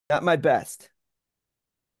Not my best.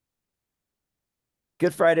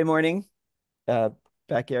 Good Friday morning, uh,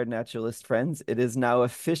 Backyard Naturalist friends. It is now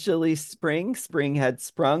officially spring. Spring had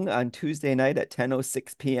sprung on Tuesday night at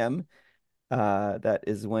 10:06 p.m. That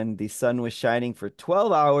is when the sun was shining for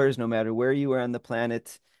 12 hours, no matter where you were on the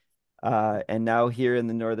planet. And now here in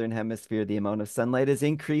the Northern Hemisphere, the amount of sunlight is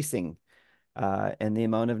increasing, and the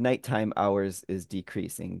amount of nighttime hours is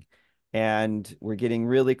decreasing. And we're getting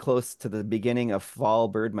really close to the beginning of fall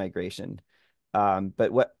bird migration.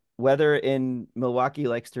 But what weather in Milwaukee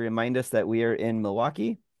likes to remind us that we are in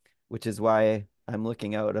Milwaukee, which is why I'm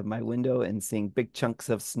looking out of my window and seeing big chunks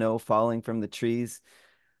of snow falling from the trees.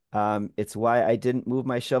 It's why I didn't move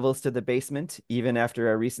my shovels to the basement, even after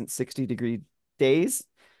our recent 60-degree days.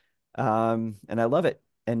 And I love it.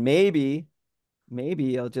 And maybe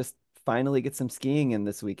I'll just finally get some skiing in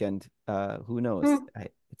this weekend. Who knows?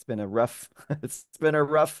 It's been a rough, it's been a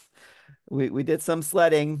rough, we did some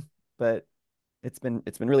sledding, but it's been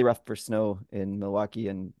really rough for snow in Milwaukee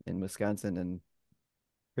and in Wisconsin and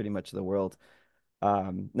pretty much the world.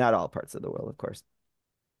 Not all parts of the world, of course.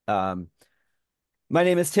 Um, my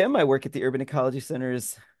name is Tim. I work at the Urban Ecology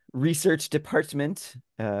Center's research department.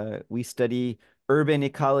 We study urban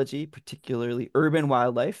ecology, particularly urban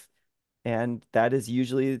wildlife, and that is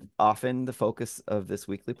usually often the focus of this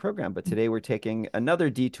weekly program. But today we're taking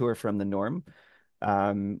another detour from the norm.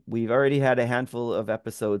 We've already had a handful of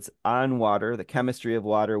episodes on water, the chemistry of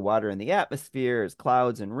water, water in the atmosphere, as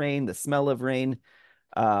clouds and rain, the smell of rain,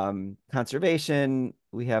 conservation.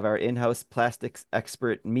 We have our in-house plastics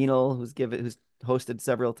expert, Meenal, who's hosted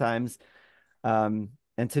several times. And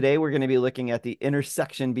today we're going to be looking at the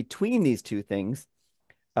intersection between these two things,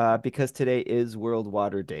 because today is World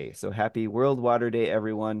Water Day. So happy World Water Day,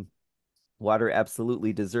 everyone. Water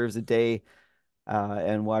absolutely deserves a day,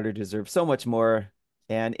 and water deserves so much more.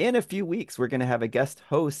 And in a few weeks, we're going to have a guest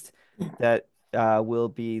host that will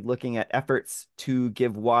be looking at efforts to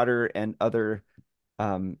give water and other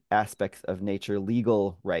aspects of nature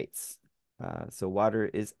legal rights. So water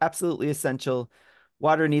is absolutely essential.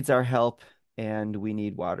 Water needs our help, and we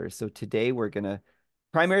need water. So today we're going to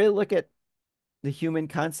primarily look at the human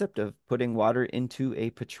concept of putting water into a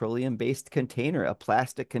petroleum-based container, a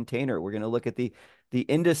plastic container. We're going to look at the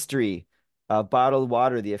industry of bottled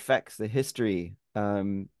water, the effects, the history.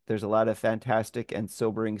 There's a lot of fantastic and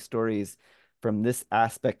sobering stories from this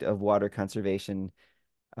aspect of water conservation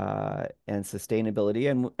and sustainability.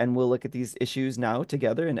 And we'll look at these issues now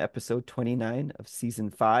together in episode 29 of season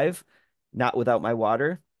 5, Not Without My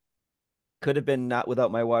Water. Could have been Not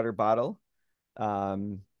Without My Water Bottle.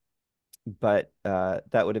 Um, but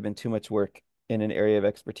that would have been too much work in an area of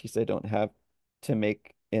expertise I don't have to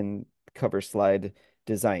make in cover slide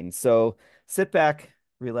design. So sit back,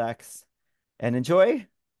 relax, and enjoy.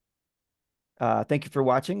 Thank you for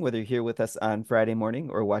watching, whether you're here with us on Friday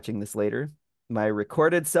morning or watching this later. My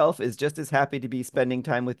recorded self is just as happy to be spending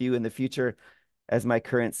time with you in the future as my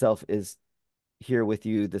current self is here with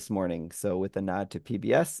you this morning. So with a nod to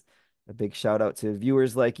PBS, a big shout out to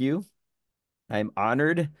viewers like you. I'm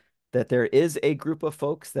honored that there is a group of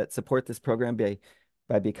folks that support this program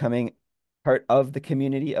by becoming part of the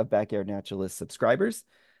community of Backyard Naturalist subscribers.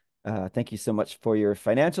 Thank you so much for your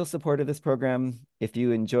financial support of this program. If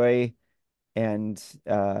you enjoy and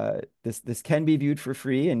this can be viewed for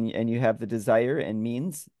free and you have the desire and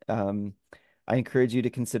means, I encourage you to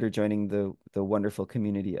consider joining the wonderful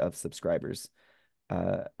community of subscribers.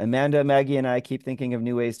 Amanda, Maggie, and I keep thinking of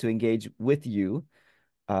new ways to engage with you.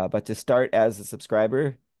 But to start as a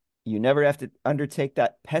subscriber, you never have to undertake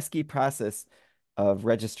that pesky process of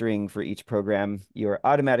registering for each program. You are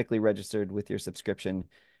automatically registered with your subscription.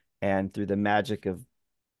 And through the magic of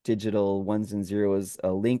digital ones and zeros,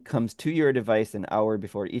 a link comes to your device an hour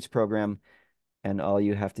before each program. And all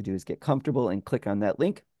you have to do is get comfortable and click on that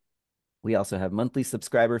link. We also have monthly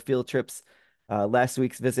subscriber field trips. Last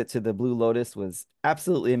week's visit to the Blue Lotus was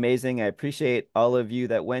absolutely amazing. I appreciate all of you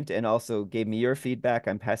that went and also gave me your feedback.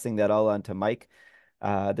 I'm passing that all on to Mike.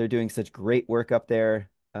 They're doing such great work up there,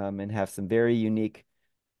 and have some very unique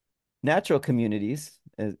natural communities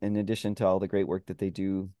in addition to all the great work that they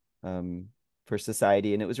do for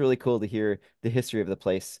society. And it was really cool to hear the history of the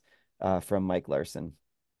place from Mike Larson.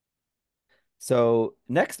 So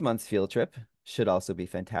next month's field trip should also be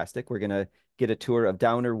fantastic. We're going to get a tour of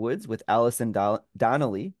Downer Woods with Allison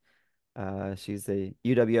Donnelly. She's a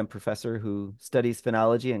UWM professor who studies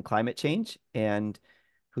phenology and climate change and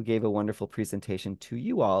who gave a wonderful presentation to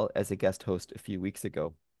you all as a guest host a few weeks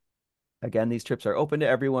ago. Again, these trips are open to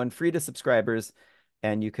everyone, free to subscribers,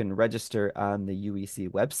 and you can register on the UEC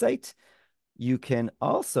website. You can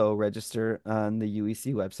also register on the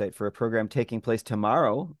UEC website for a program taking place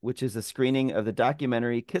tomorrow, which is a screening of the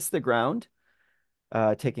documentary Kiss the Ground,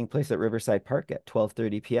 taking place at Riverside Park at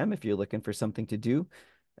 12:30 p.m. if you're looking for something to do.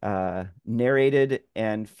 Narrated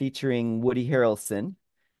and featuring Woody Harrelson.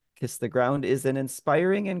 Kiss the Ground is an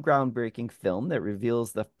inspiring and groundbreaking film that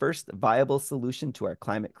reveals the first viable solution to our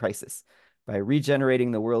climate crisis. By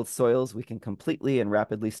regenerating the world's soils, we can completely and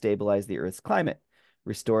rapidly stabilize the Earth's climate,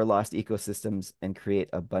 restore lost ecosystems, and create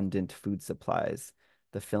abundant food supplies.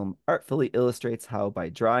 The film artfully illustrates how, by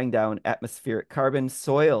drawing down atmospheric carbon,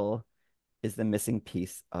 soil is the missing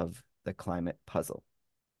piece of the climate puzzle.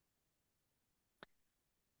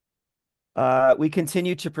 We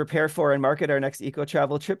continue to prepare for and market our next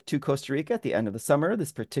eco-travel trip to Costa Rica at the end of the summer.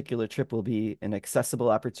 This particular trip will be an accessible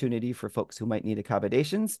opportunity for folks who might need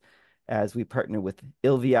accommodations as we partner with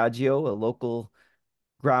Il Viaggio, a local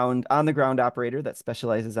on-the-ground operator that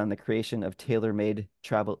specializes on the creation of tailor-made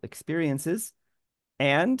travel experiences.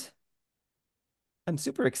 And I'm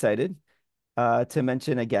super excited to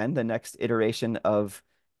mention again the next iteration of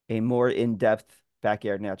a more in-depth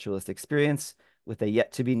Backyard Naturalist experience with a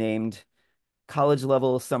yet-to-be-named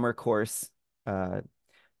college-level summer course.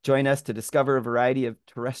 Join us to discover a variety of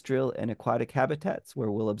terrestrial and aquatic habitats where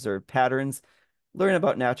we'll observe patterns, learn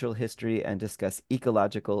about natural history, and discuss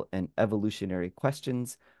ecological and evolutionary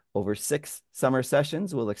questions. Over 6 summer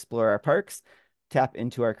sessions, we'll explore our parks, tap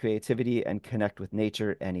into our creativity, and connect with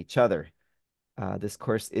nature and each other. This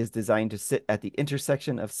course is designed to sit at the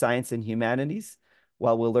intersection of science and humanities.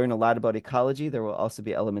 While we'll learn a lot about ecology, there will also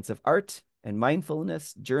be elements of art and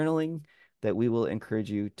mindfulness, journaling, that we will encourage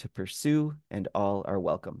you to pursue, and all are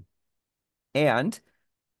welcome. And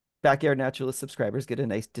Backyard Naturalist subscribers get a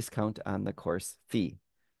nice discount on the course fee.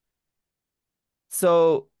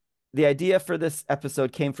 So the idea for this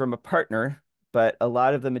episode came from a partner, but a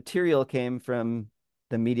lot of the material came from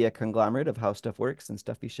the media conglomerate of How Stuff Works and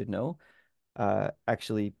Stuff You Should Know.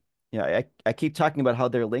 Actually, I keep talking about how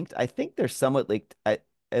they're linked. I think they're somewhat linked. At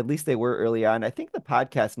least they were early on. I think the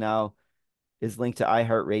podcast now is linked to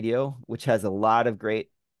iHeartRadio, which has a lot of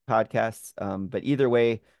great podcasts. But either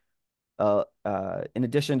way, in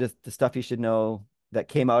addition to the Stuff You Should Know that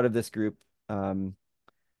came out of this group, I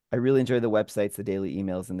really enjoy the websites, the daily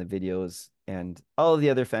emails, and the videos, and all of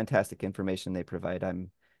the other fantastic information they provide.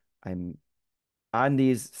 I'm on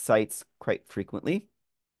these sites quite frequently.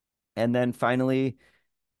 And then finally,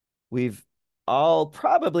 we've all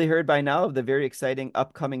probably heard by now of the very exciting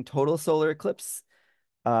upcoming total solar eclipse,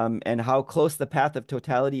 and how close the path of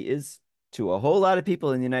totality is to a whole lot of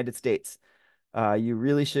people in the United States. You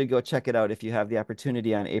really should go check it out if you have the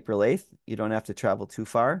opportunity on April 8th. You don't have to travel too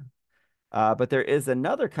far. But there is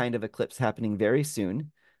another kind of eclipse happening very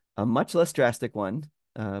soon, a much less drastic one,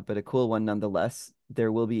 but a cool one nonetheless.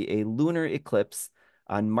 There will be a lunar eclipse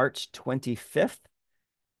on March 25th,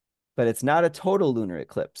 but it's not a total lunar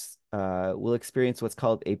eclipse. We'll experience what's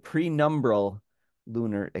called a prenumbral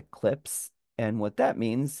lunar eclipse. And what that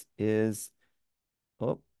means is,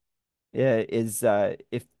 if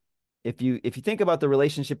you think about the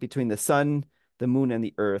relationship between the sun, the moon, and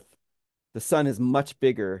the earth, the sun is much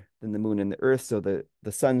bigger than the moon and the earth, so the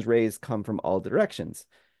sun's rays come from all directions.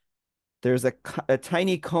 There's a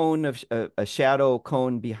tiny cone of a shadow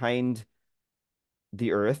cone behind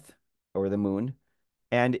the earth or the moon,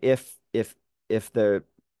 and if the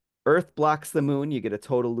earth blocks the moon, you get a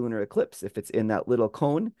total lunar eclipse if it's in that little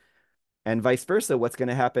cone, and vice versa. What's going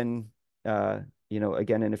to happen,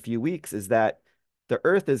 again in a few weeks, is that the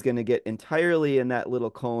earth is going to get entirely in that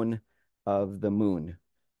little cone of the moon.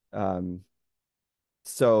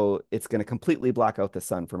 So it's going to completely block out the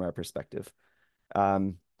sun from our perspective.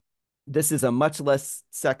 This is a much less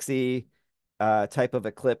sexy type of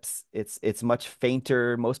eclipse. It's much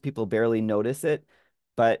fainter. Most people barely notice it,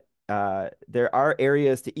 but there are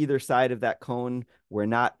areas to either side of that cone where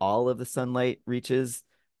not all of the sunlight reaches.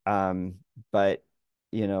 But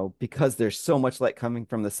because there's so much light coming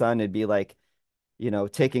from the sun, it'd be like,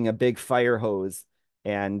 taking a big fire hose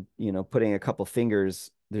and, putting a couple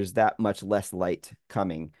fingers, there's that much less light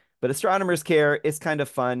coming. But astronomers care. It's kind of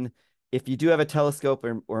fun. If you do have a telescope,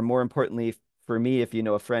 or more importantly, for me, if you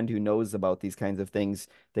know a friend who knows about these kinds of things,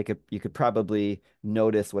 you could probably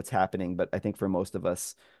notice what's happening. But I think for most of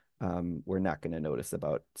us, we're not going to notice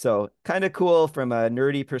about. So kind of cool from a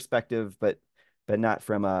nerdy perspective, but not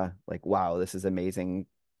from a like, wow, this is amazing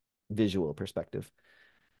visual perspective.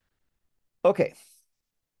 Okay.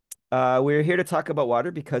 We're here to talk about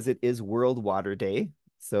water because it is World Water Day.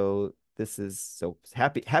 So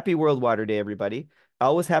happy World Water Day, everybody.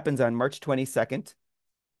 Always happens on March 22nd,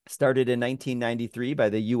 started in 1993 by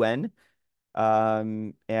the UN.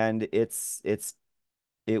 And it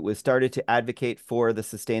was started to advocate for the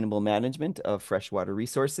sustainable management of freshwater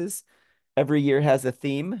resources. Every year has a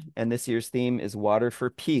theme, and this year's theme is water for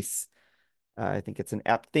peace. I think it's an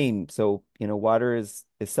apt theme. So, water is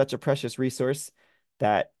such a precious resource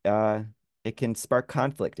that it can spark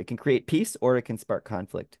conflict. It can create peace or it can spark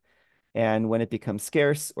conflict. And when it becomes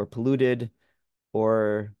scarce or polluted,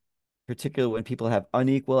 or particularly when people have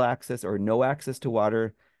unequal access or no access to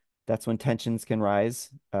water, that's when tensions can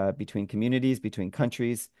rise between communities, between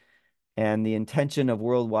countries. And the intention of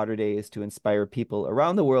World Water Day is to inspire people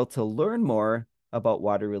around the world to learn more about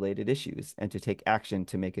water-related issues and to take action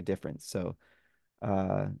to make a difference. So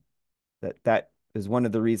uh, that is one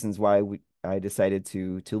of the reasons why I decided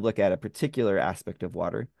to look at a particular aspect of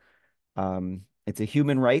water. It's a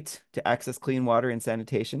human right to access clean water and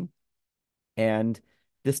sanitation, and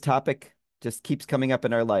this topic just keeps coming up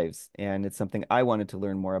in our lives, and it's something I wanted to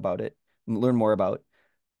learn more about.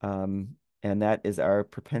 Um, and that is our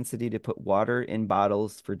propensity to put water in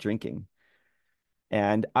bottles for drinking.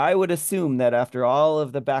 And I would assume that after all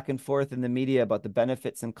of the back and forth in the media about the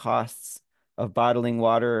benefits and costs of bottling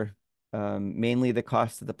water, mainly the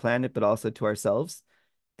cost to the planet, but also to ourselves,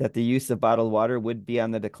 that the use of bottled water would be on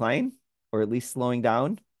the decline or at least slowing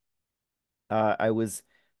down. I was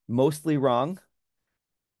mostly wrong.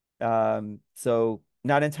 So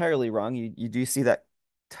not entirely wrong. You do see that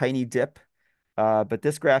tiny dip, but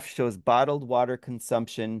this graph shows bottled water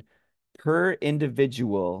consumption per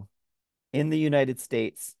individual in the United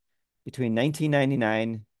States between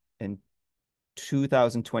 1999 and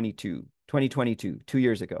 2022, 2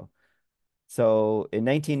 years ago. So in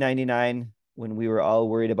 1999, when we were all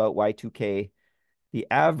worried about Y2K, the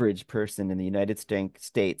average person in the United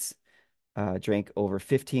States drank over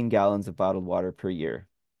 15 gallons of bottled water per year,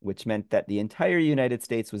 which meant that the entire United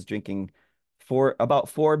States was drinking about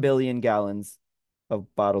 4 billion gallons of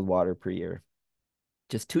bottled water per year.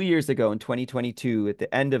 Just 2 years ago in 2022, at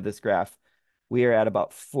the end of this graph, we are at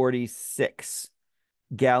about 46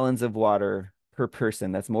 gallons of water per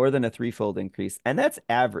person. That's more than a threefold increase, and that's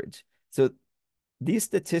average. So these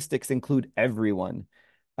statistics include everyone.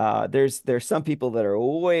 There's some people that are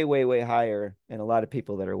way, way, way higher, and a lot of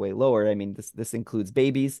people that are way lower. I mean, this includes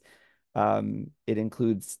babies. It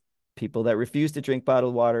includes people that refuse to drink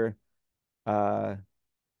bottled water. Uh,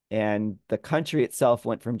 and the country itself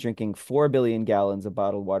went from drinking 4 billion gallons of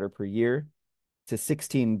bottled water per year to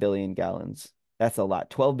 16 billion gallons. That's a lot.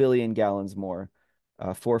 12 billion gallons more,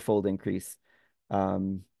 fourfold increase.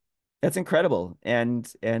 Um, that's incredible.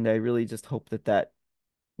 And I really just hope that that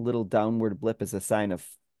little downward blip is a sign of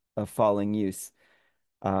falling use.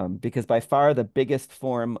 Because by far the biggest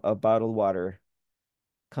form of bottled water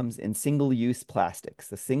comes in single-use plastics,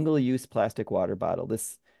 the single-use plastic water bottle.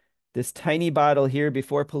 This tiny bottle here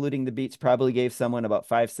before polluting the beach probably gave someone about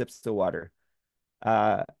 5 sips of water.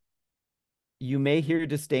 Uh, you may hear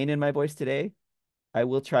disdain in my voice today. I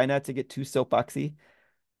will try not to get too soapboxy.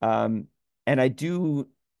 Um, and I do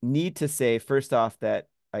need to say, first off, that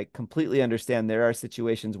I completely understand there are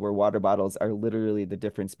situations where water bottles are literally the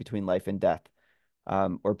difference between life and death,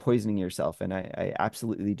 or poisoning yourself. And I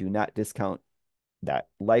absolutely do not discount that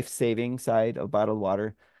life-saving side of bottled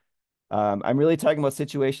water. I'm really talking about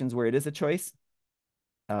situations where it is a choice,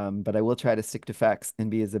 but I will try to stick to facts and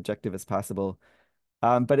be as objective as possible.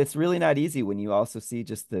 But it's really not easy when you also see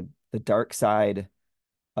just the dark side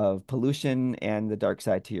of pollution and the dark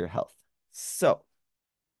side to your health. So,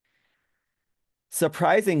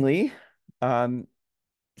 surprisingly, um,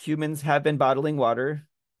 humans have been bottling water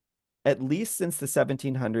at least since the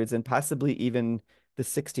 1700s and possibly even the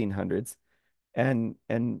 1600s. And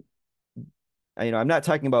I'm not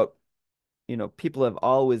talking about,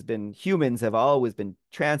 humans have always been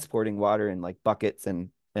transporting water in like buckets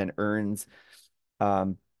and urns.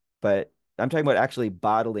 Um, but I'm talking about actually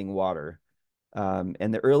bottling water.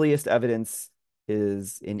 And the earliest evidence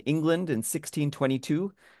is in England in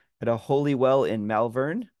 1622 at a holy well in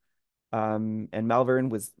Malvern. And Malvern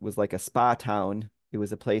was like a spa town. It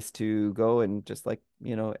was a place to go and just like,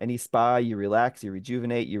 any spa, you relax, you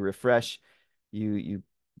rejuvenate, you refresh, you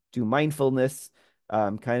do mindfulness,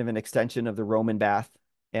 kind of an extension of the Roman bath.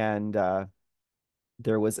 And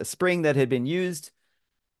there was a spring that had been used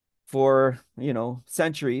for,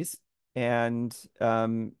 centuries. And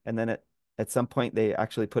then at some point they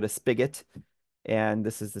actually put a spigot, and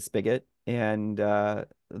this is the spigot. And the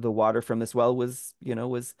water from this well was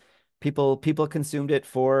people consumed it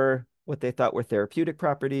for what they thought were therapeutic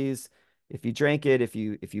properties. If you drank it, if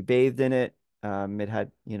you bathed in it, it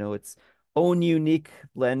had, its own unique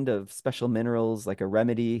blend of special minerals, like a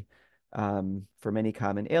remedy for many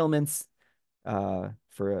common ailments.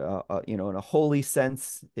 for in a holy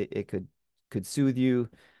sense. It could soothe you.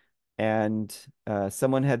 And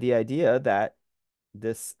someone had the idea that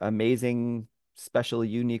this amazing, special,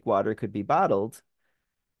 unique water could be bottled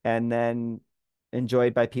and then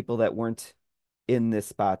enjoyed by people that weren't in this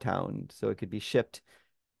spa town. So it could be shipped,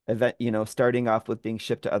 starting off with being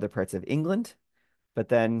shipped to other parts of England, but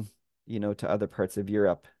then, to other parts of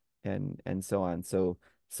Europe and so on. So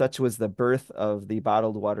such was the birth of the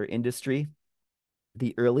bottled water industry.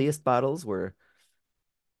 The earliest bottles were,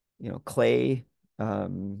 clay,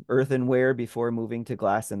 earthenware before moving to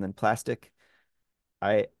glass and then plastic.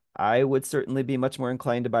 I I would certainly be much more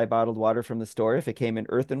inclined to buy bottled water from the store if it came in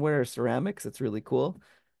earthenware or ceramics. It's really cool.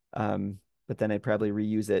 Um, but then I'd probably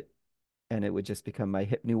reuse it and it would just become my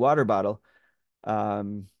hip new water bottle.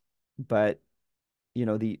 Um, but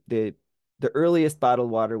the earliest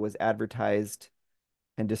bottled water was advertised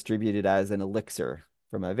and distributed as an elixir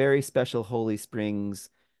from a very special holy springs.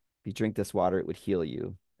 If you drink this water, it would heal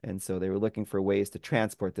you. And so they were looking for ways to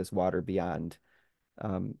transport this water beyond,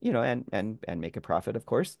 and make a profit, of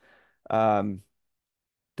course. Um,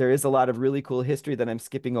 there is a lot of really cool history that I'm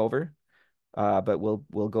skipping over, but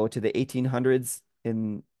we'll go to the 1800s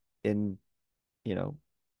in you know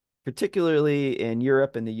particularly in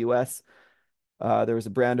Europe and the US. There was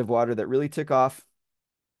a brand of water that really took off,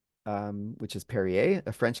 which is Perrier,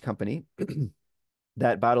 a French company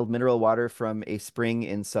that bottled mineral water from a spring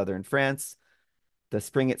in southern France. The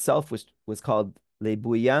spring itself was called Les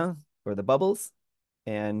Bouillons, or the Bubbles,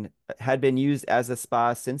 and had been used as a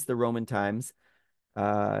spa since the Roman times,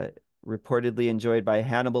 uh, reportedly enjoyed by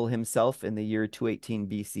Hannibal himself in the year 218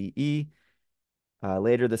 BCE.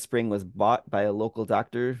 Later, the spring was bought by a local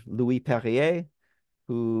doctor, Louis Perrier,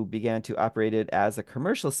 who began to operate it as a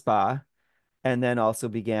commercial spa and then also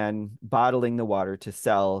began bottling the water to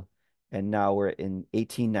sell. And now we're in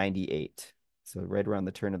 1898, so right around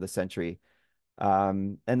the turn of the century.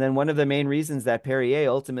 And then one of the main reasons that Perrier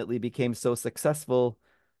ultimately became so successful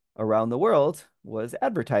around the world was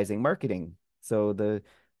advertising, marketing. So the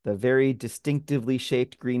very distinctively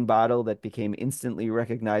shaped green bottle that became instantly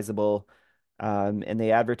recognizable, and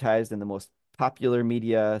they advertised in the most popular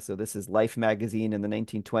media. So this is Life magazine in the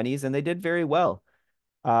 1920s, and they did very well.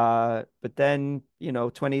 But then,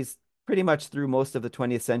 20s, pretty much through most of the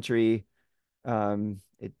 20th century,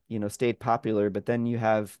 it, stayed popular. But then you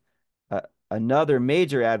have another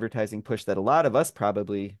major advertising push that a lot of us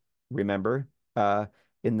probably remember,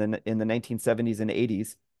 in the 1970s and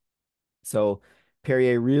 80s. So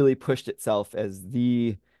Perrier really pushed itself as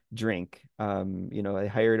the drink. I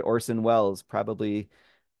hired Orson Welles, probably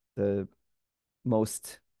the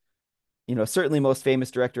most, certainly most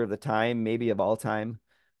famous director of the time, maybe of all time.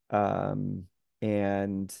 Um,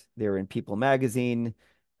 and they were in People magazine.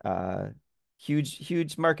 Uh,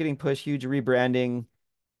 huge marketing push, huge rebranding,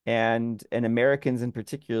 and Americans in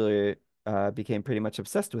particular became pretty much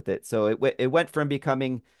obsessed with it. So it went from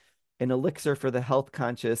becoming an elixir for the health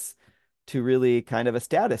conscious to really kind of a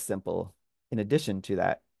status symbol in addition to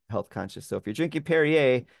that health conscious. So if you're drinking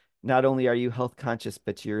Perrier, not only are you health conscious,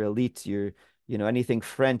 but you're elite. You're, anything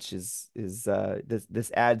French is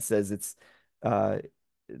this ad says it's uh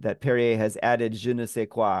that Perrier has added je ne sais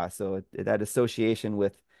quoi. So that association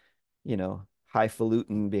with,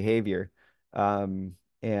 highfalutin behavior. Um,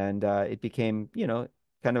 and it became,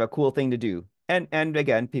 kind of a cool thing to do. And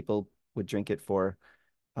again, people would drink it for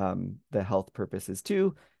the health purposes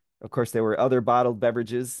too. Of course, there were other bottled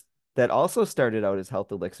beverages that also started out as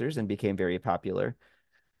health elixirs and became very popular.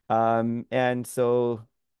 And so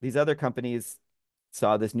these other companies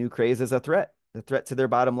saw this new craze as a threat to their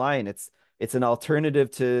bottom line. It's an alternative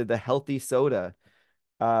to the healthy soda,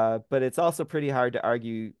 but it's also pretty hard to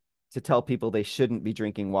argue to tell people they shouldn't be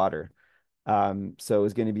drinking water. So it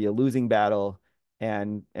was going to be a losing battle.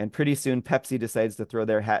 And pretty soon Pepsi decides to throw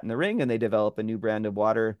their hat in the ring and they develop a new brand of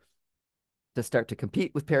water to start to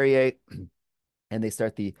compete with Perrier. And they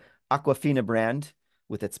start the Aquafina brand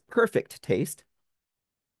with its perfect taste.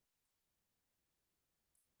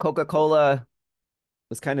 Coca-Cola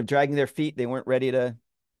was kind of dragging their feet. They weren't ready to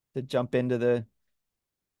jump into the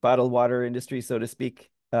bottled water industry, so to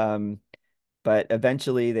speak. But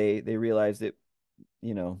eventually they realized it,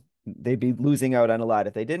 they'd be losing out on a lot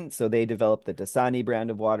if they didn't. So they developed the Dasani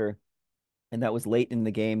brand of water, and that was late in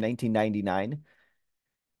the game, 1999,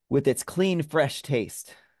 with its clean, fresh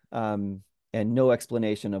taste, um, and no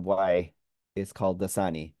explanation of why it's called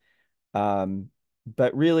Dasani. Um,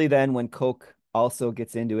 but really, then when Coke also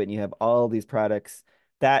gets into it, and you have all these products,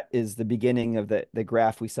 that is the beginning of the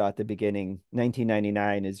graph we saw at the beginning.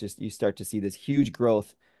 1999 is just you start to see this huge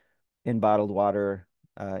growth in bottled water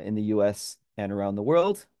in the U.S. and around the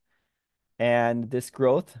world. And this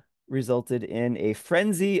growth resulted in a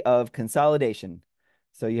frenzy of consolidation.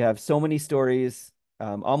 So you have so many stories,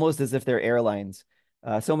 almost as if they're airlines.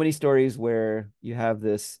 So many stories where you have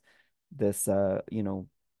this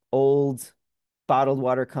old bottled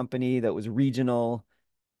water company that was regional,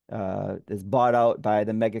 is bought out by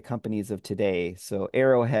the mega companies of today. So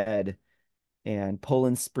Arrowhead and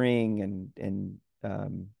Poland Spring and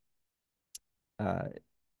uh,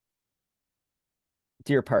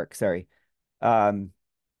 Deer Park, sorry. Um,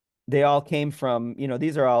 they all came from,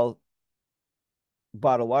 these are all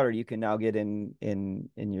bottled water you can now get in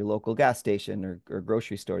your local gas station or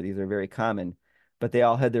grocery store. These are very common, but they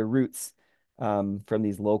all had their roots from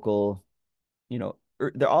these local,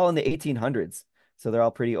 they're all in the 1800s. So they're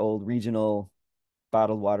all pretty old regional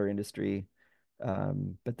bottled water industry.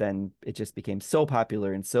 But then it just became so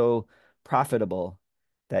popular and so profitable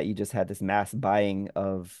that you just had this mass buying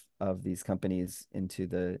of these companies into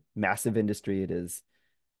the massive industry it is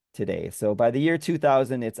today. So by the year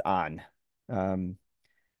 2000, it's on. Um,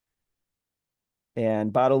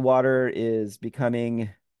 and bottled water is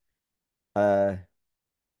becoming uh,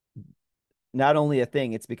 not only a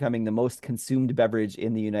thing, it's becoming the most consumed beverage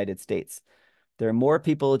in the United States. There are more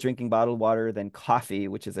people drinking bottled water than coffee,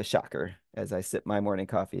 which is a shocker as I sip my morning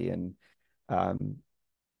coffee. And um,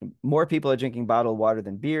 more people are drinking bottled water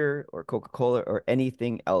than beer or Coca-Cola or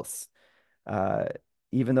anything else. Uh,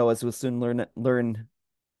 Even though, as we'll soon learn,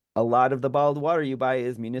 a lot of the bottled water you buy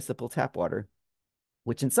is municipal tap water,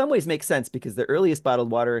 which in some ways makes sense because the earliest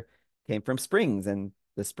bottled water came from springs, and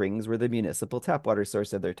the springs were the municipal tap water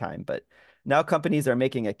source of their time. But now companies are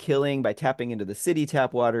making a killing by tapping into the city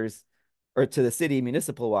tap waters or to the city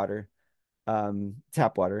municipal water,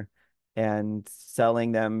 tap water, and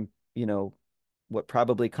selling them, what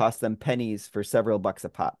probably cost them pennies for several bucks a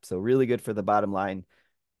pop. So really good for the bottom line,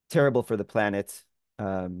 terrible for the planet.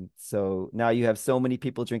 So now you have so many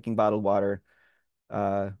people drinking bottled water,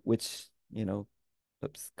 which,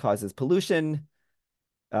 causes pollution.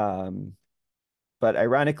 Um, but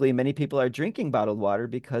ironically, many people are drinking bottled water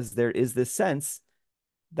because there is this sense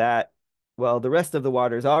that, well, the rest of the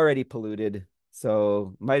water is already polluted,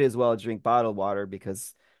 so might as well drink bottled water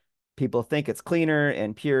because people think it's cleaner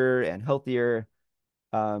and pure and healthier.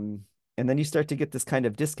 Um, and then you start to get this kind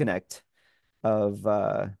of disconnect of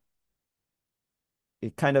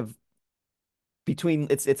it kind of between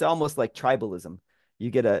it's almost like tribalism. You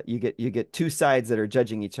get two sides that are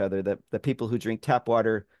judging each other. The people who drink tap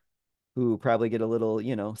water who probably get a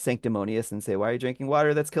little, sanctimonious and say, why are you drinking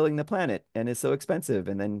water that's killing the planet and is so expensive?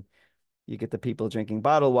 And then you get the people drinking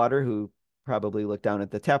bottled water who probably look down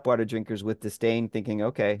at the tap water drinkers with disdain, thinking,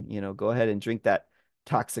 okay, go ahead and drink that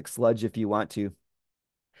toxic sludge if you want to.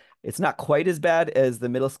 It's not quite as bad as the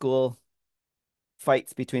middle school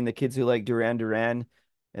fights between the kids who like Duran Duran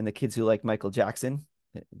and the kids who like Michael Jackson.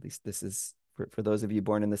 At least this is for those of you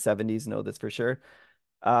born in the 70s know this for sure.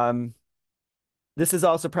 Um, this is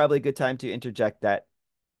also probably a good time to interject that,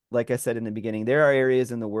 like I said in the beginning, there are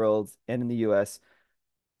areas in the world and in the US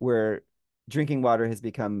where drinking water has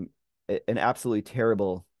become an absolutely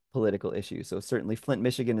terrible political issue. So certainly Flint,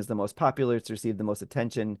 Michigan is the most popular. It's received the most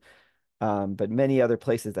attention. But many other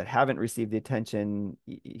places that haven't received the attention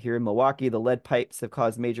here in Milwaukee, the lead pipes have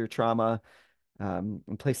caused major trauma. In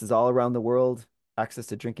places all around the world, access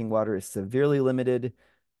to drinking water is severely limited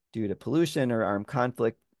due to pollution or armed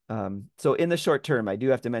conflict. So in the short term, I do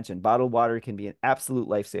have to mention bottled water can be an absolute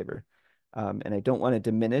lifesaver. And I don't want to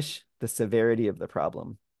diminish the severity of the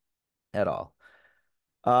problem at all.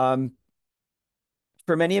 Um,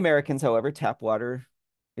 for many Americans, however, tap water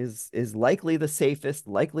is likely the safest,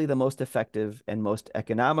 likely the most effective, and most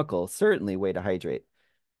economical, certainly, way to hydrate.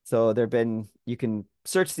 So you can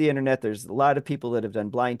search the internet. There's a lot of people that have done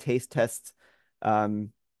blind taste tests.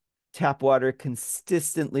 Um, Tap water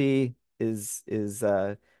consistently is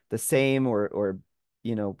the same or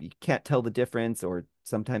you can't tell the difference or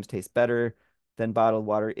sometimes tastes better than bottled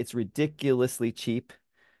water. It's ridiculously cheap,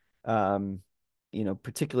 um,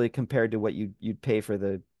 particularly compared to what you'd pay for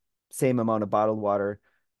the same amount of bottled water.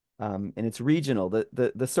 And it's regional.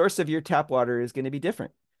 The source of your tap water is going to be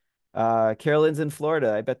different. Carolyn's in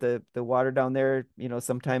Florida. I bet the water down there,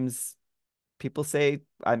 sometimes people say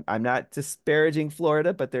I'm not disparaging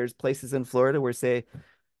Florida, but there's places in Florida where say,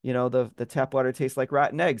 the tap water tastes like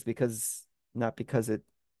rotten eggs because not because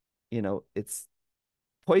it's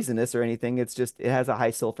poisonous or anything. It's just it has a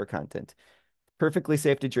high sulfur content. Perfectly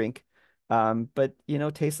safe to drink. But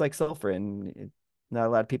tastes like sulfur and not a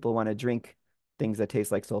lot of people want to drink things that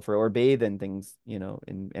taste like sulfur or bathe in things,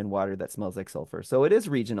 in water that smells like sulfur. So it is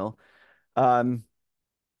regional. Um,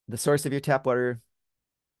 the source of your tap water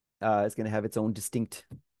is going to have its own distinct,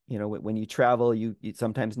 when you travel, you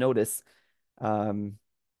sometimes notice um,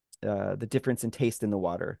 the difference in taste in the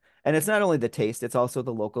water. And it's not only the taste, it's also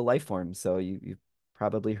the local life forms. So you've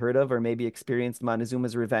probably heard of or maybe experienced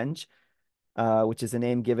Montezuma's Revenge, which is a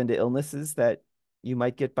name given to illnesses that you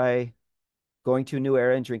might get by going to a new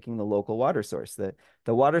area and drinking the local water source.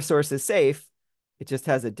 The water source is safe. It just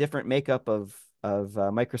has a different makeup of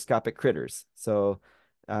microscopic critters. So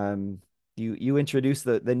um, you introduce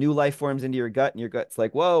the new life forms into your gut, and your gut's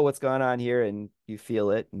like, whoa, what's going on here? And you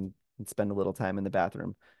feel it and spend a little time in the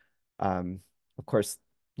bathroom. Um, of course,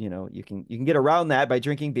 you can get around that by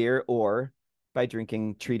drinking beer or by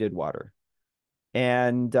drinking treated water.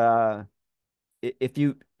 And if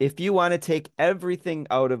you want to take everything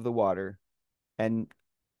out of the water and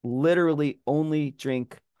literally only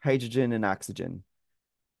drink hydrogen and oxygen,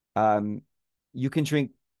 um, you can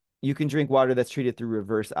drink you can drink water that's treated through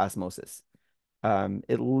reverse osmosis.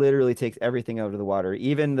 It literally takes everything out of the water,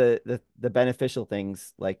 even the beneficial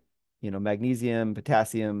things like magnesium,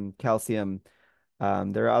 potassium, calcium.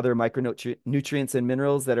 There are other micronutrients and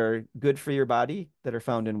minerals that are good for your body that are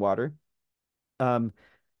found in water. Um,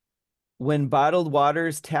 when bottled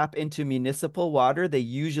waters tap into municipal water, they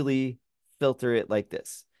usually filter it like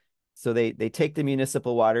this. So they take the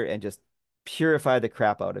municipal water and just purify the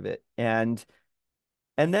crap out of it. And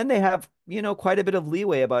then they have, quite a bit of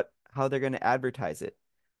leeway about how they're going to advertise it.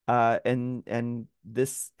 And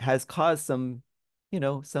this has caused some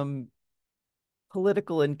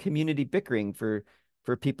political and community bickering for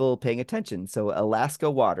people paying attention. So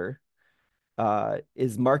Alaska water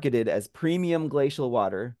is marketed as premium glacial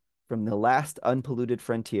water from the last unpolluted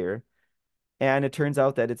frontier. And it turns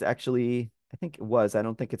out that it's actually, I think it was, I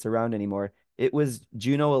don't think it's around anymore. It was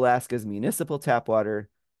Juneau, Alaska's municipal tap water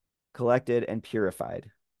collected and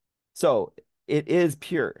purified. So it is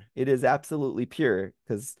pure. It is absolutely pure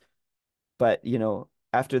but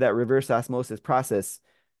after that reverse osmosis process,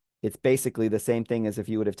 it's basically the same thing as if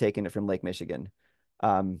you would have taken it from Lake Michigan.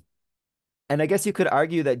 Um, and I guess you could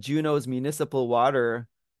argue that Juneau's municipal water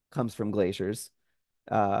comes from glaciers,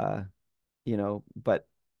 uh, but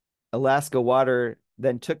Alaska water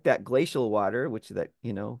then took that glacial water, which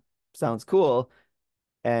sounds cool,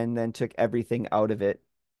 and then took everything out of it,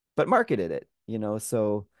 but marketed it.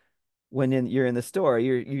 So when you're in the store,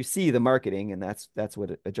 you see the marketing, and that's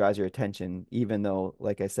what it draws your attention, even though,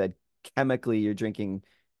 like I said, chemically you're drinking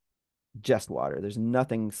just water. There's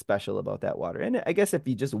nothing special about that water. And I guess if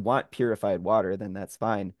you just want purified water, then that's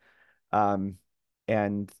fine. Um,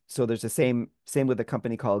 and so there's the same with a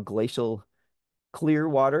company called Glacial Clear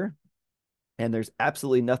Water, and there's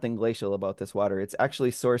absolutely nothing glacial about this water. It's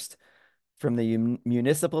actually sourced from the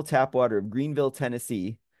municipal tap water of Greenville,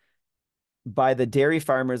 Tennessee, by the Dairy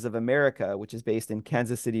Farmers of America, which is based in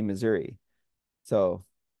Kansas City, Missouri. So,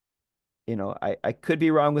 I could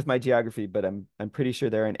be wrong with my geography, but I'm pretty sure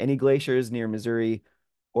there aren't any glaciers near Missouri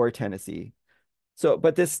or Tennessee. So,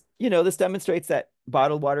 but this demonstrates that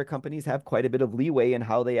bottled water companies have quite a bit of leeway in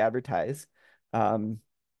how they advertise. Um,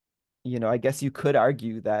 I guess you could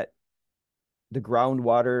argue that the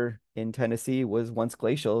groundwater in Tennessee was once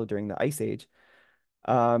glacial during the Ice Age.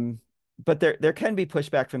 Um, but there can be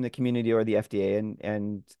pushback from the community or the FDA,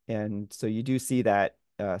 and so you do see that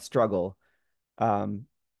struggle. Um,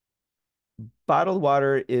 Bottled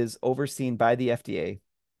water is overseen by the FDA,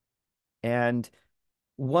 and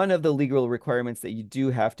one of the legal requirements that you do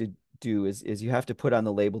have to do is you have to put on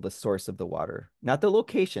the label the source of the water, not the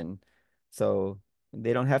location. So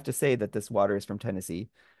they don't have to say that this water is from Tennessee,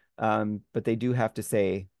 but they do have to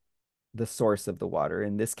say the source of the water.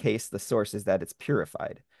 In this case, the source is that it's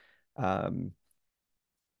purified. Um,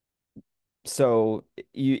 so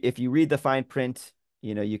if you read the fine print,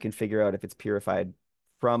 you can figure out if it's purified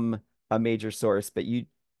from a major source, but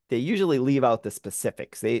they usually leave out the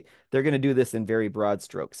specifics. They're going to do this in very broad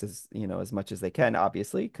strokes as much as they can,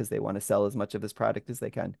 obviously, because they want to sell as much of this product as they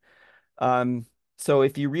can. Um, so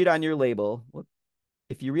if you read on your label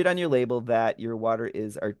that your water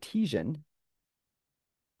is artesian,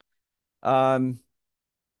 um,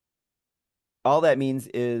 all that means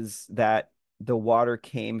is that the water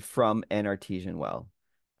came from an artesian well.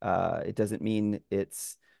 It doesn't mean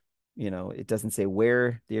it doesn't say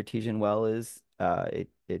where the artesian well is. It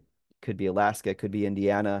could be Alaska, it could be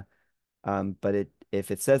Indiana. But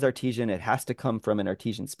if it says artesian, it has to come from an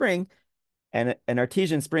artesian spring. And an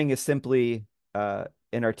artesian spring is simply an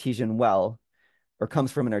artesian well, or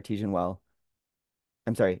comes from an artesian well.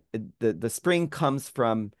 I'm sorry, the spring comes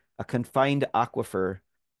from a confined aquifer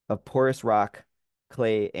of porous rock,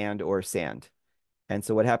 clay, and or sand. And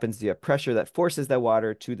so what happens is you have pressure that forces that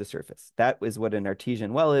water to the surface. That is what an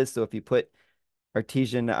artesian well is. So if you put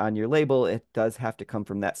artesian on your label, it does have to come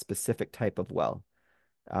from that specific type of well.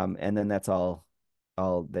 And then that's all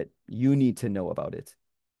that you need to know about it.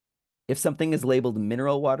 If something is labeled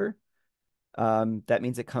mineral water, that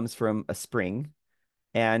means it comes from a spring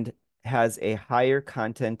and has a higher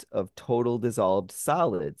content of total dissolved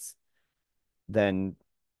solids than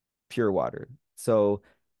pure water. So,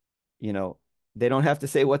 you know, they don't have to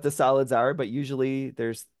say what the solids are, but usually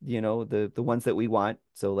there's, the ones that we want.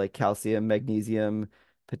 So like calcium, magnesium,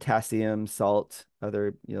 potassium, salt,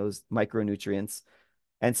 other, those micronutrients.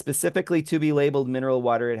 And specifically to be labeled mineral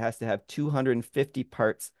water, it has to have 250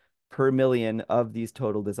 parts per million of these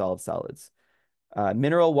total dissolved solids.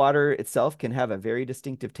 Mineral water itself can have a very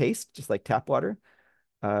distinctive taste, just like tap water.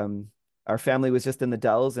 Um, our family was just in the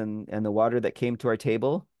Dells, and the water that came to our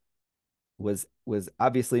table was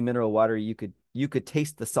obviously mineral water. You could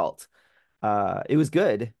taste the salt. It was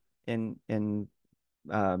good, and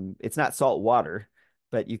it's not salt water,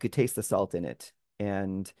 but you could taste the salt in it.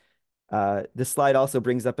 And this slide also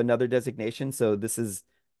brings up another designation. So these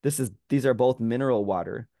are both mineral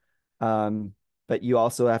water, um, but you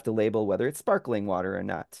also have to label whether it's sparkling water or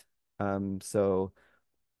not. So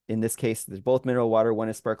in this case, there's both mineral water. One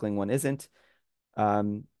is sparkling, one isn't.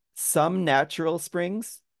 Um, some natural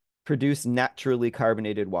springs produce naturally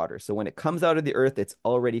carbonated water. So when it comes out of the earth, it's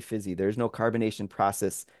already fizzy. There's no carbonation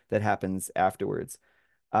process that happens afterwards.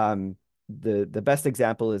 Um, the best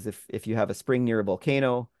example is if you have a spring near a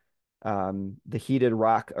volcano, the heated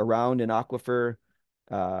rock around an aquifer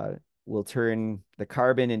uh, will turn the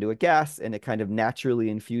carbon into a gas, and it kind of naturally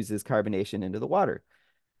infuses carbonation into the water.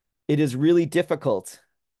 It is really difficult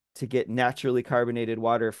to get naturally carbonated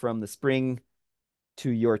water from the spring to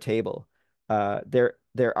your table.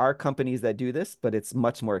 There are companies that do this, but it's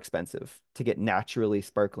much more expensive to get naturally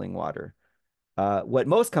sparkling water. What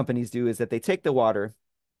most companies do is that they take the water,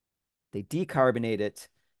 they decarbonate it,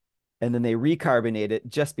 and then they recarbonate it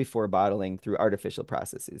just before bottling through artificial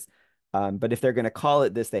processes. But if they're going to call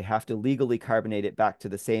it this, they have to legally carbonate it back to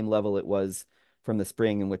the same level it was from the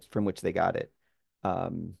spring from which they got it.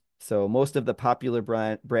 So most of the popular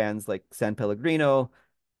brands like San Pellegrino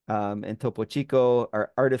and Topo Chico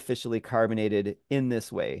are artificially carbonated in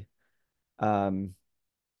this way. Um,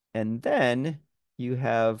 and then you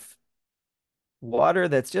have water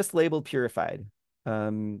that's just labeled purified.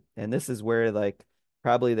 And this is where like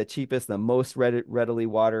probably the cheapest, the most readily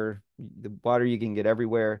the water you can get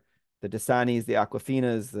everywhere. The Dasanis, the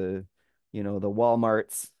Aquafinas, the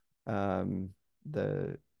Walmarts,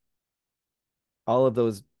 the all of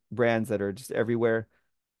those brands that are just everywhere.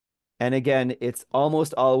 And again, it's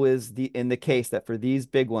almost always in the case that for these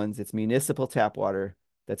big ones, it's municipal tap water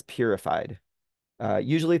that's purified,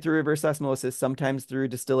 usually through reverse osmosis, sometimes through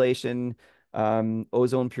distillation,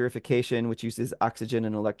 ozone purification, which uses oxygen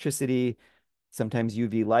and electricity, sometimes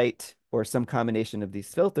UV light, or some combination of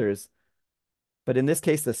these filters. But in this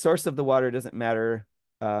case, the source of the water doesn't matter.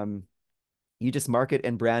 Um, you just mark it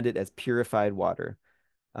and brand it as purified water.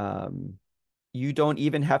 Um, you don't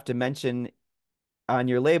even have to mention on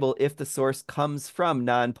your label if the source comes from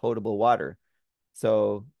non-potable water.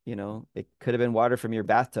 So, it could have been water from your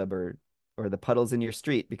bathtub or the puddles in your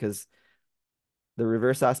street, because the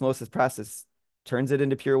reverse osmosis process turns it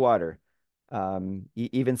into pure water.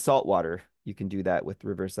 Even salt water, you can do that with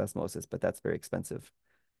reverse osmosis, but that's very expensive.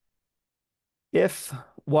 If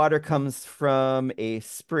water comes from a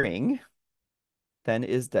spring, then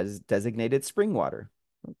is designated spring water.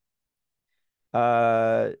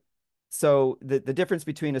 Uh, so the difference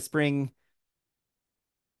between a spring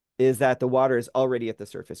is that the water is already at the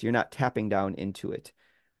surface. You're not tapping down into it.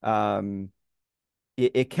 Um,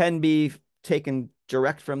 it can be taken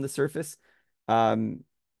direct from the surface and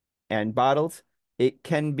bottled. It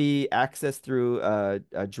can be accessed through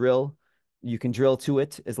a drill. You can drill to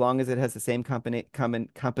it as long as it has the same common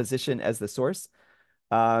composition as the source.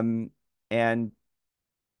 And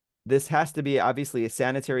this has to be obviously a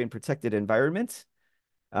sanitary and protected environment.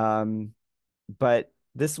 Um, but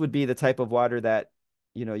this would be the type of water that,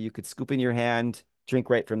 you could scoop in your hand, drink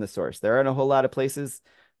right from the source. There aren't a whole lot of places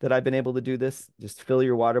that I've been able to do this. Just fill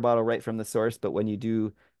your water bottle right from the source. But when you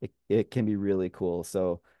do, it can be really cool.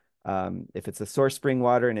 So if it's a source spring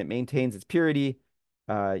water and it maintains its purity,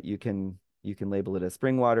 you can label it as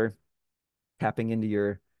spring water, tapping into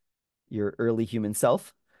your early human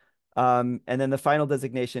self. And then the final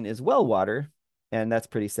designation is well water, and that's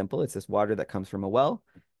pretty simple. It's just water that comes from a well,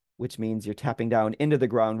 which means you're tapping down into the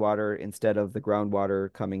groundwater instead of the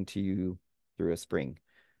groundwater coming to you through a spring.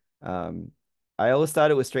 Um, I always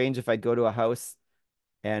thought it was strange if I'd go to a house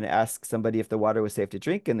and ask somebody if the water was safe to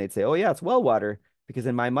drink, and they'd say, "Oh yeah, it's well water," because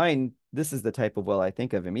in my mind, this is the type of well I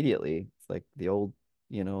think of immediately. It's like the old,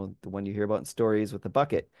 the one you hear about in stories with the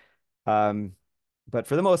bucket. Um, but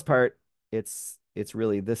for the most part, it's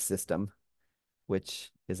really this system,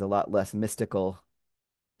 which is a lot less mystical,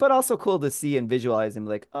 but also cool to see and visualize and be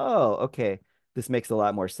like, oh, okay, this makes a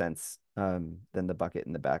lot more sense than the bucket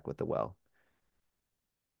in the back with the well.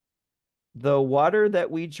 The water that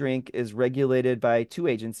we drink is regulated by two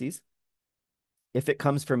agencies. If it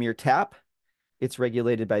comes from your tap, it's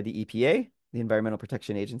regulated by the EPA, the Environmental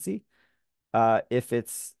Protection Agency. If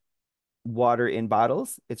it's water in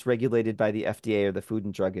bottles, it's regulated by the FDA or the Food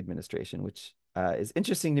and Drug Administration, which is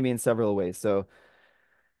interesting to me in several ways. So,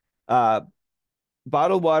 uh,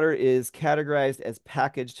 bottled water is categorized as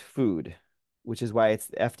packaged food, which is why it's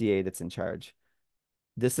the FDA that's in charge.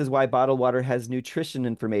 This is why bottled water has nutrition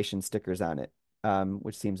information stickers on it,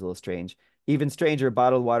 which seems a little strange. Even stranger,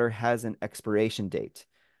 bottled water has an expiration date.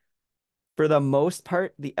 For the most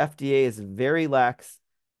part, the FDA is very lax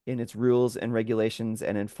in its rules and regulations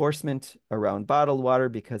and enforcement around bottled water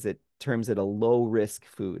because it terms it a low risk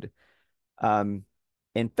food. Um,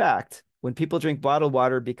 in fact, when people drink bottled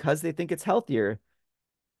water because they think it's healthier,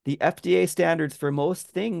 the FDA standards for most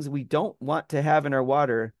things we don't want to have in our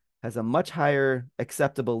water has a much higher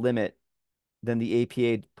acceptable limit than the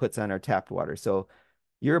EPA puts on our tapped water. So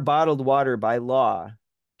your bottled water by law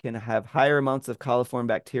can have higher amounts of coliform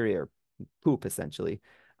bacteria, or poop essentially.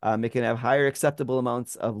 It can have higher acceptable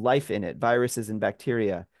amounts of life in it, viruses and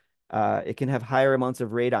bacteria. It can have higher amounts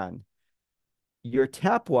of radon. Your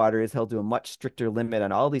tap water is held to a much stricter limit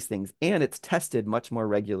on all these things, and it's tested much more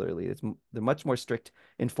regularly. It's the much more strict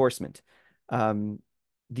enforcement. Um,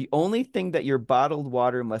 the only thing that your bottled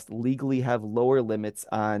water must legally have lower limits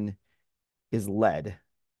on is lead.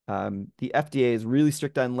 The FDA is really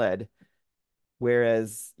strict on lead,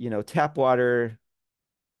 whereas, tap water,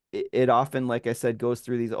 it often, like I said, goes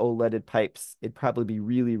through these old leaded pipes. It'd probably be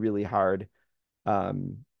really, really hard.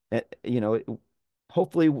 Um,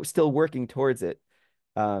 hopefully still working towards it.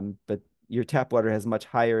 But your tap water has much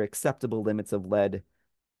higher acceptable limits of lead.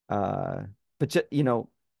 Uh, but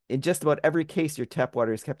in just about every case, your tap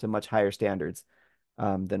water is kept to much higher standards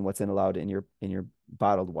than what's allowed in your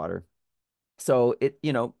bottled water. So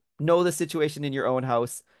know the situation in your own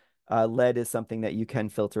house. Lead is something that you can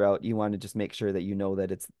filter out. You want to just make sure that you know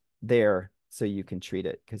that it's there so you can treat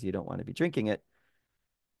it because you don't want to be drinking it.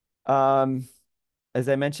 Um, as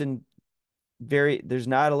I mentioned, there's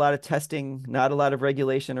not a lot of testing, not a lot of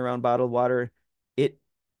regulation around bottled water. It,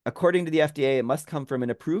 according to the FDA, it must come from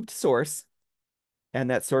an approved source,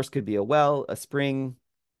 and that source could be a well, a spring,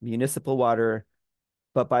 municipal water.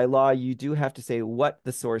 But by law, you do have to say what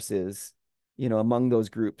the source is, among those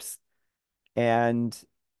groups. And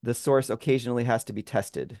the source occasionally has to be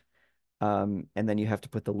tested. And then you have to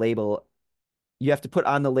put you have to put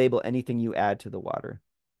on the label anything you add to the water.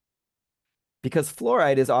 Because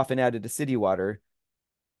fluoride is often added to city water,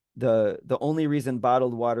 the only reason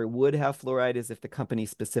bottled water would have fluoride is if the company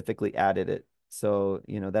specifically added it. So,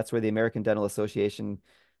 that's where the American Dental Association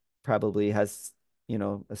probably has,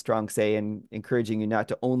 a strong say in encouraging you not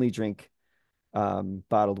to only drink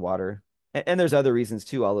bottled water. And there's other reasons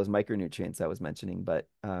too, all those micronutrients I was mentioning. But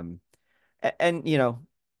and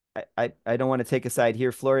I don't want to take a side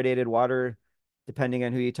here. Fluoridated water, depending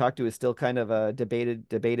on who you talk to, is still kind of a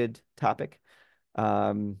debated topic.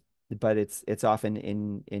 Um, but it's often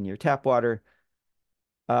in your tap water.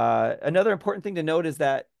 Another important thing to note is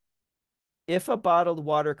that if a bottled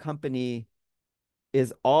water company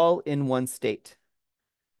is all in one state,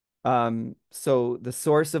 so the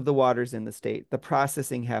source of the water's in the state, the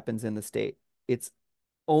processing happens in the state, it's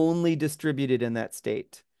only distributed in that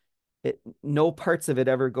state. No parts of it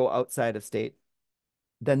ever go outside of state,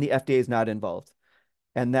 then the FDA is not involved.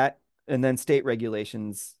 And then state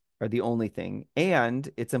regulations are the only thing. And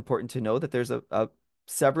it's important to know that there's a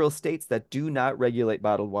several states that do not regulate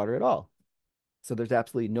bottled water at all. So there's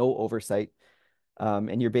absolutely no oversight.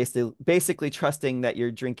 And you're basically trusting that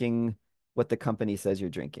you're drinking what the company says you're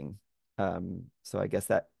drinking. So I guess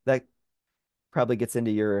that probably gets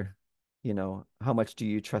into how much do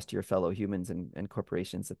you trust your fellow humans and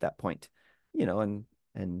corporations at that point,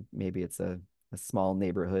 and maybe it's a small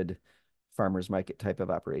neighborhood farmer's market type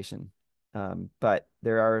of operation. But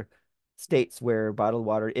there are states where bottled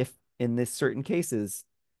water, if in this certain cases,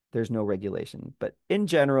 there's no regulation. But in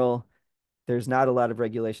general, there's not a lot of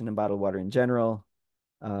regulation in bottled water in general.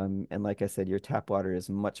 And like I said, your tap water is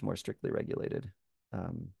much more strictly regulated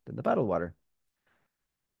than the bottled water.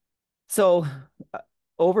 So, uh,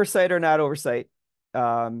 oversight or not oversight,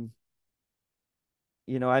 um,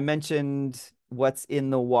 I mentioned what's in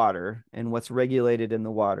the water and what's regulated in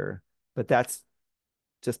the water, but that's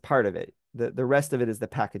just part of it. The rest of it is the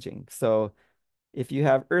packaging. So if you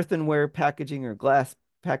have earthenware packaging or glass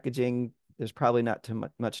packaging, there's probably not too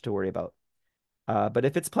much to worry about. But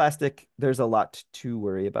if it's plastic, there's a lot to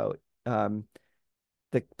worry about.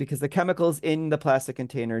 Because the chemicals in the plastic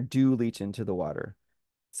container do leach into the water.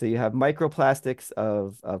 So you have microplastics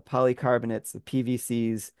of polycarbonates, of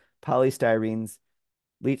PVCs, polystyrenes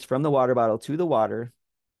leach from the water bottle to the water,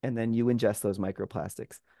 and then you ingest those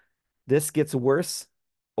microplastics. This gets worse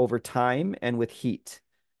over time and with heat.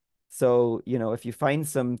 So, if you find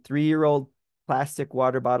some 3-year-old plastic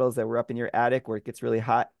water bottles that were up in your attic where it gets really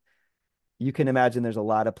hot, you can imagine there's a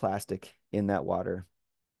lot of plastic in that water.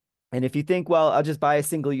 And if you think, well, I'll just buy a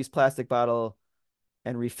single-use plastic bottle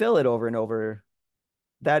and refill it over and over,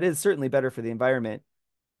 that is certainly better for the environment.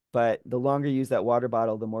 But the longer you use that water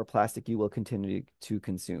bottle, the more plastic you will continue to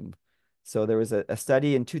consume. So there was a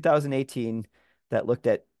study in 2018 that looked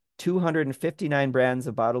at 259 brands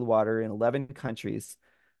of bottled water in 11 countries,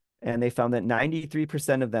 and they found that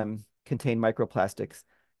 93% of them contain microplastics,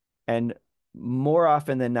 and more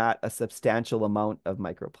often than not, a substantial amount of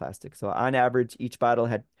microplastics. So on average, each bottle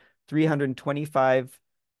had 325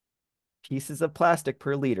 pieces of plastic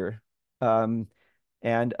per liter.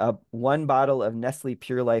 And one bottle of Nestle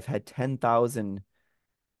Pure Life had 10,000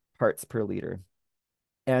 parts per liter.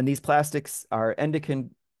 And these plastics are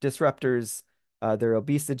endocrine disruptors, they're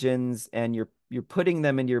obesogens, and you're putting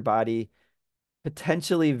them into your body,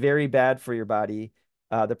 potentially very bad for your body.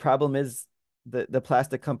 The problem is the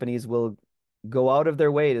plastic companies will go out of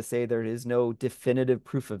their way to say there is no definitive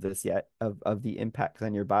proof of this yet, of the impacts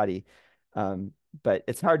on your body. But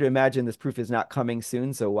it's hard to imagine this proof is not coming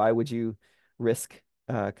soon. So why would you risk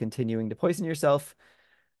continuing to poison yourself?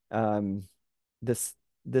 Um, this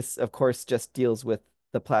this of course just deals with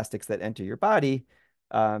the plastics that enter your body,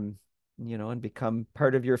 and become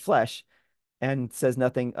part of your flesh, and says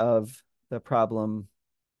nothing of the problem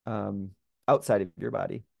outside of your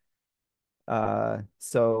body.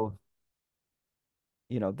 So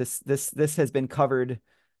this has been covered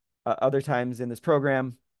other times in this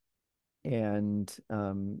program, and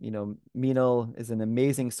Meenal is an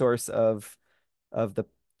amazing source of the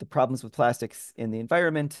problems with plastics in the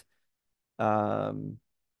environment. Um,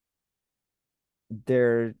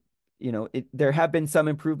 there, there have been some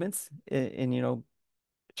improvements in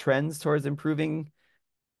trends towards improving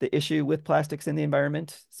the issue with plastics in the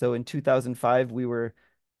environment. So in 2005, we were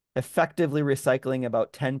effectively recycling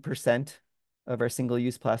about 10% of our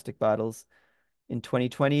single-use plastic bottles. In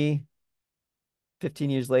 2020, 15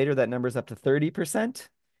 years later, that number's up to 30%.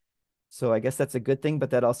 So I guess that's a good thing, but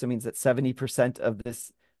that also means that 70% of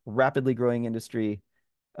this rapidly growing industry,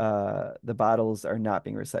 the bottles are not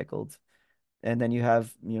being recycled. And then you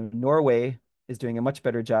have, Norway is doing a much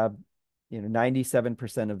better job.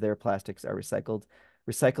 97% of their plastics are recycled.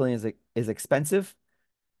 Recycling is expensive.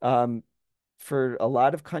 For a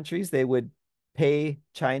lot of countries, they would pay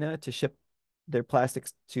China to ship their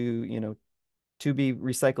plastics to be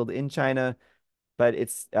recycled in China, but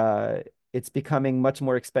it's becoming much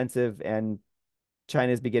more expensive, and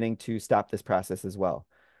China is beginning to stop this process as well.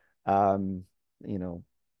 Um, you know,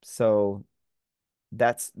 so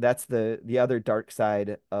that's the other dark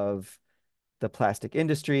side of the plastic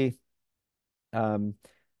industry. Um,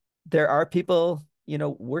 there are people,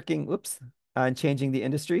 working, on changing the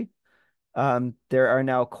industry. There are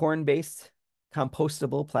now corn-based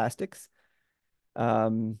compostable plastics.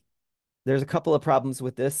 Um, there's a couple of problems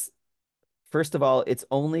with this. First of all, it's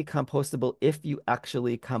only compostable if you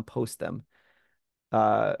actually compost them,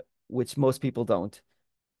 uh, which most people don't.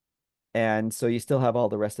 And so you still have all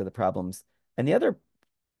the rest of the problems. And the other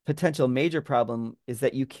potential major problem is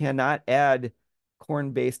that you cannot add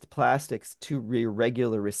corn-based plastics to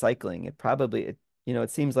regular recycling.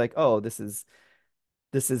 It seems like, oh, this is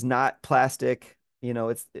not plastic.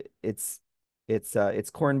 It's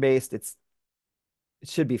corn-based. It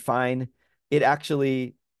should be fine. It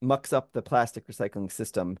actually mucks up the plastic recycling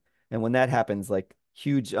system. And when that happens, like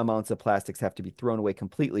huge amounts of plastics have to be thrown away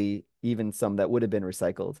completely, even some that would have been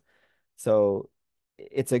recycled. So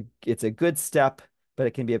it's a good step, but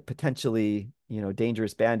it can be a potentially,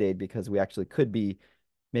 dangerous band-aid, because we actually could be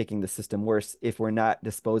making the system worse if we're not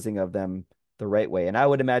disposing of them the right way. And I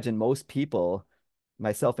would imagine most people,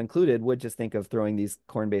 myself included, would just think of throwing these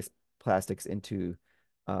corn-based plastics into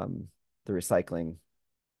the recycling,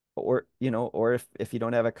 or if you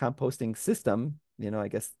don't have a composting system, I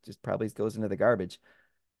guess just probably goes into the garbage.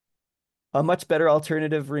 A much better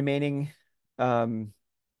alternative remaining um,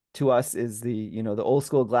 to us is the old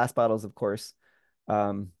school glass bottles, of course.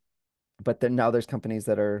 Um, but then now there's companies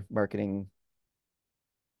that are marketing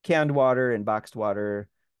canned water and boxed water,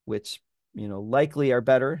 which likely are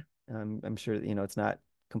better. I'm sure, it's not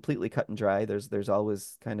completely cut and dry. There's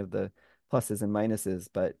always kind of the pluses and minuses,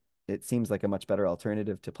 but it seems like a much better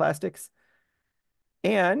alternative to plastics.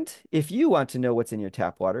 And if you want to know what's in your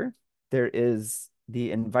tap water, there is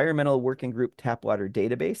the Environmental Working Group Tap Water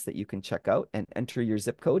Database that you can check out and enter your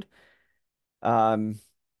zip code. Um,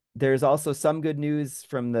 there's also some good news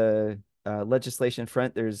from the legislation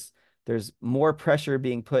front. There's more pressure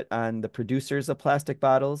being put on the producers of plastic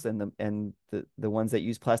bottles and the ones that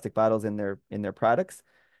use plastic bottles in their products,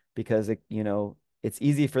 because it's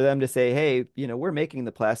easy for them to say, hey, we're making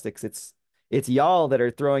the plastics. It's y'all that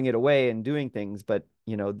are throwing it away and doing things, but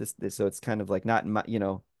this so it's kind of like not in my,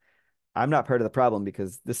 I'm not part of the problem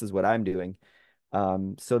because this is what I'm doing.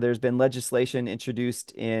 So there's been legislation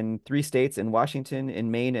introduced in 3 states, in Washington,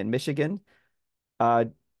 in Maine, and Michigan, uh,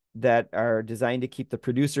 that are designed to keep the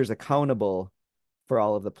producers accountable for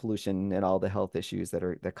all of the pollution and all the health issues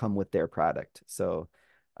that come with their product. So,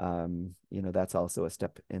 that's also a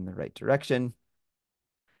step in the right direction.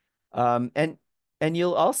 Um, and and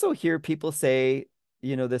you'll also hear people say,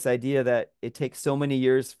 this idea that it takes so many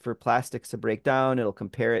years for plastics to break down, it'll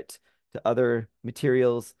compare it to other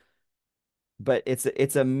materials, but it's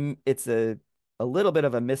a little bit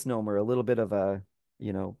of a misnomer, a little bit of a,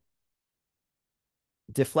 you know,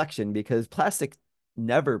 deflection, because plastics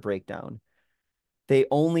never break down. They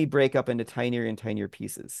only break up into tinier and tinier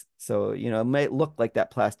pieces. So, it might look like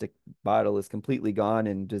that plastic bottle is completely gone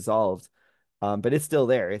and dissolved, but it's still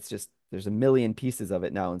there. It's just there's a million pieces of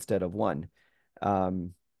it now instead of one.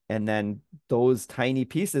 Um, and then those tiny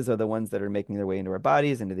pieces are the ones that are making their way into our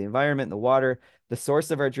bodies, into the environment, the water, the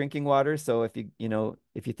source of our drinking water. So if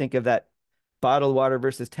you think of that bottled water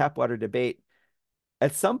versus tap water debate,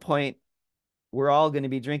 at some point we're all going to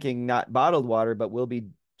be drinking not bottled water, but we'll be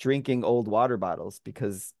drinking old water bottles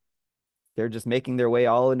because they're just making their way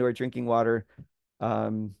all into our drinking water,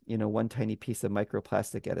 one tiny piece of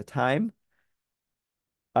microplastic at a time.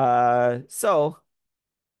 So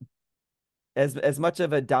as much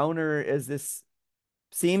of a downer as this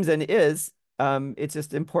seems and is, it's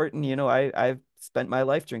just important. I've spent my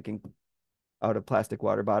life drinking out of plastic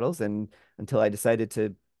water bottles, and until I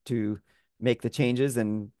decided to make the changes,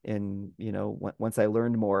 and once I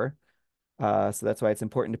learned more. So that's why it's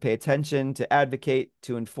important to pay attention, to advocate,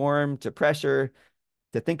 to inform, to pressure,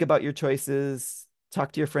 to think about your choices,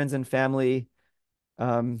 talk to your friends and family,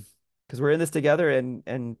 because we're in this together,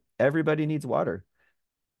 and everybody needs water.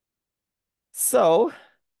 So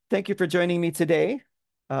thank you for joining me today.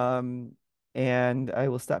 Um, and I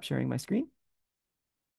will stop sharing my screen.